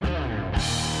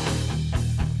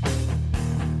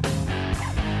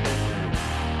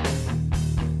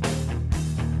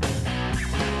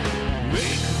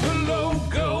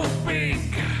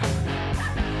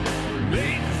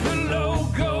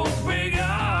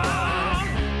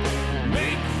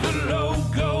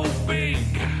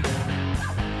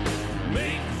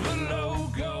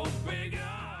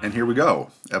And here we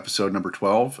go. Episode number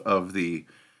 12 of the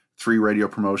 3 Radio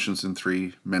Promotions in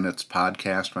 3 Minutes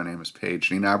podcast. My name is Paige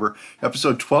Nienaber.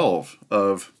 Episode 12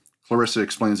 of Clarissa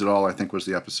Explains It All, I think, was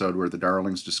the episode where the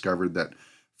Darlings discovered that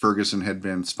Ferguson had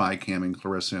been spy camming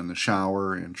Clarissa in the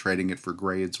shower and trading it for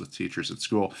grades with teachers at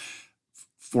school.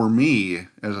 For me,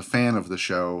 as a fan of the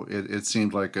show, it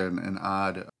seemed like an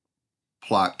odd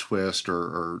plot twist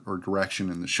or direction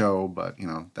in the show, but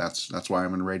that's why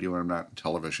I'm in radio and I'm not in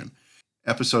television.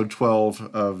 Episode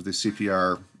 12 of the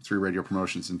CPR 3 Radio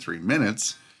Promotions in 3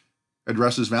 Minutes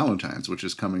addresses Valentine's, which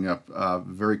is coming up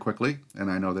very quickly, and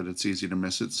I know that it's easy to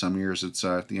miss it. Some years it's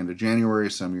at the end of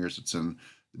January, some years it's in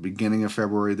the beginning of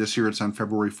February. This year it's on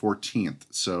February 14th,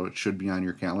 so it should be on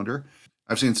your calendar.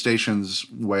 I've seen stations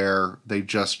where they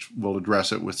just will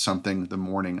address it with something the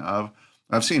morning of.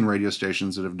 I've seen radio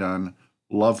stations that have done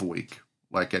Love Week,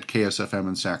 like at KSFM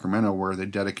in Sacramento, where they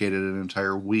dedicated an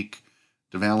entire week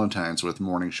to Valentine's with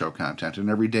morning show content. And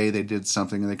every day they did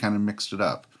something and they kind of mixed it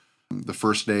up. The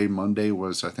first day, Monday,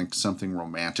 was, I think, something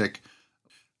romantic.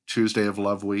 Tuesday of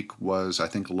Love Week was, I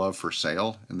think, Love for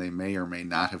Sale, and they may or may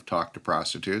not have talked to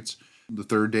prostitutes. The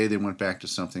third day, they went back to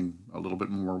something a little bit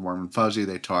more warm and fuzzy.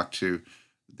 They talked to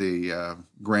the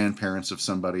grandparents of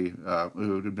somebody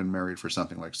who had been married for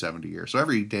something like 70 years. So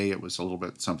every day it was a little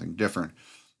bit something different.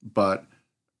 But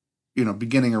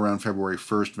beginning around February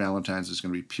 1st, Valentine's is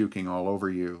going to be puking all over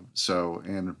you,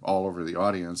 and all over the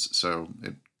audience, so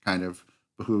it kind of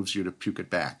behooves you to puke it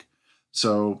back.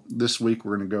 So this week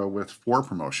we're going to go with 4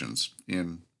 promotions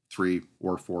in 3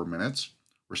 or 4 minutes.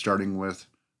 We're starting with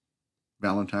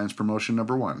Valentine's promotion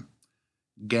number 1,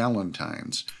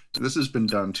 Galentine's. This has been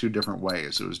done 2 different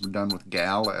ways. It was done with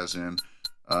gal, as in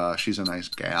she's a nice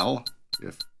gal,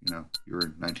 if you were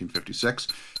in 1956.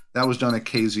 That was done at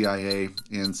KZIA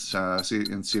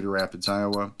in Cedar Rapids,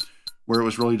 Iowa, where it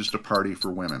was really just a party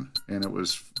for women. And it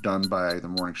was done by the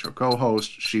morning show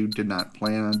co-host. She did not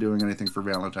plan on doing anything for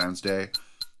Valentine's Day.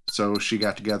 So she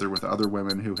got together with other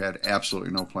women who had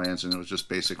absolutely no plans, and it was just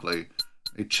basically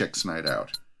a chick's night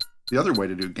out. The other way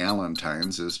to do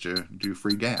Galentine's is to do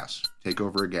free gas. Take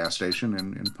over a gas station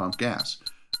and pump gas.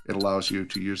 It allows you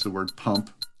to use the word pump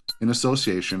in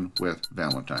association with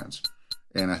Valentine's.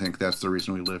 And I think that's the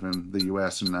reason we live in the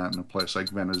U.S. and not in a place like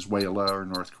Venezuela or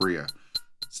North Korea.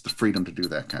 It's the freedom to do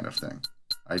that kind of thing.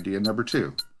 Idea number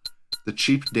 2, the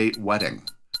cheap date wedding.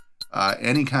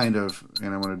 Any kind of,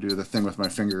 and I want to do the thing with my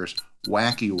fingers,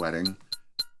 wacky wedding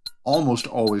almost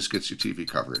always gets you TV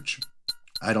coverage.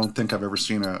 I don't think I've ever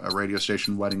seen a radio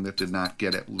station wedding that did not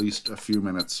get at least a few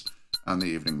minutes on the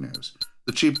evening news.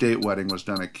 The cheap date wedding was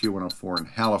done at Q104 in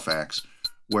Halifax,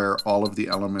 where all of the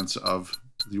elements of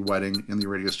the wedding in the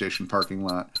radio station parking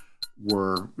lot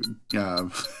were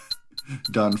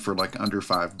done for like under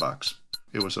 $5.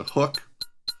 It was a hook.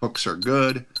 Hooks are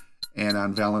good. And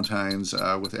on Valentine's,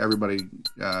 with everybody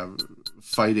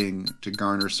fighting to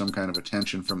garner some kind of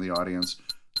attention from the audience,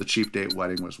 the cheap date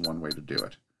wedding was one way to do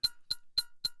it.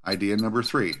 Idea number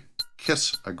 3,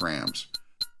 kiss-a-grams.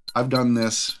 I've done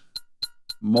this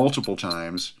multiple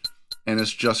times, and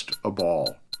it's just a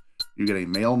ball. You get a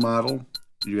male model,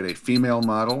 you get a female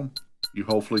model, you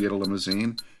hopefully get a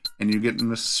limousine, and you get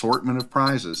an assortment of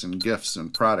prizes and gifts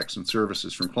and products and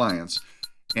services from clients.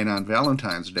 And on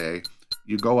Valentine's Day,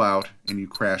 you go out and you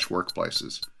crash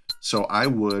workplaces. So I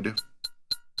would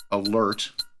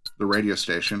alert the radio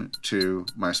station to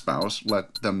my spouse,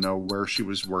 let them know where she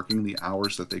was working, the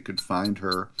hours that they could find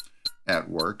her at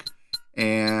work,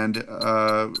 and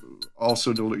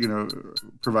also to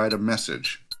provide a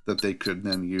message that they could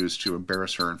then use to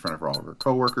embarrass her in front of all of her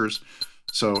coworkers.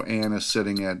 So Anne is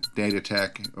sitting at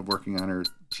Datatech working on her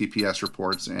TPS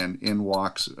reports, and in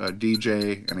walks a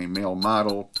DJ and a male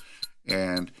model,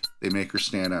 and they make her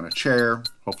stand on a chair,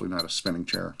 hopefully not a spinning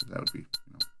chair, that would be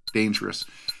dangerous.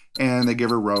 And they give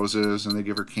her roses, and they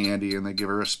give her candy, and they give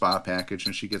her a spa package,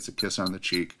 and she gets a kiss on the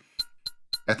cheek.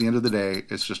 At the end of the day,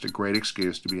 it's just a great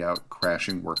excuse to be out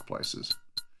crashing workplaces.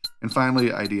 And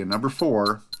finally, idea number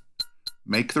 4,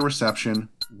 make the reception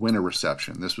win a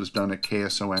reception. This was done at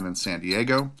KSON in San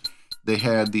Diego. They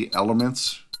had the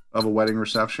elements of a wedding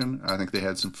reception. I think they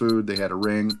had some food, they had a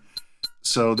ring.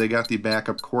 So they got the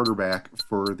backup quarterback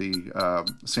for the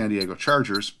San Diego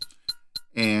Chargers,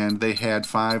 and they had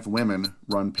 5 women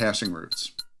run passing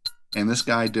routes. And this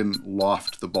guy didn't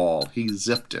loft the ball. He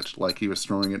zipped it like he was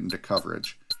throwing it into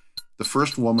coverage. The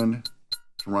first woman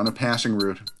to run a passing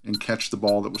route and catch the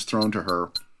ball that was thrown to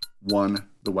her won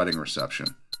the wedding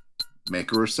reception.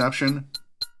 Make a reception,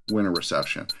 win a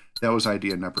reception. That was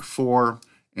idea number 4.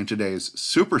 In today's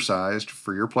supersized,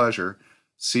 for your pleasure,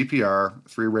 CPR,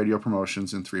 3 Radio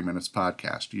Promotions in 3 Minutes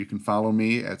Podcast. You can follow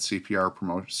me at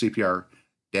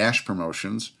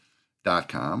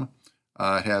CPR-promotions.com.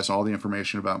 It has all the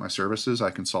information about my services. I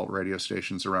consult radio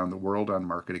stations around the world on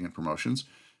marketing and promotions.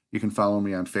 You can follow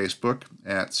me on Facebook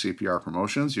at CPR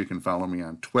Promotions. You can follow me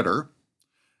on Twitter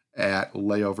at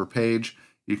Layover Page.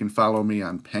 You can follow me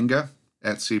on Penga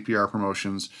at CPR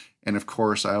Promotions. And of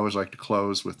course, I always like to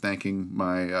close with thanking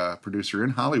my producer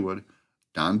in Hollywood,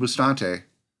 Don Bustante.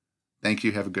 Thank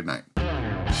you. Have a good night.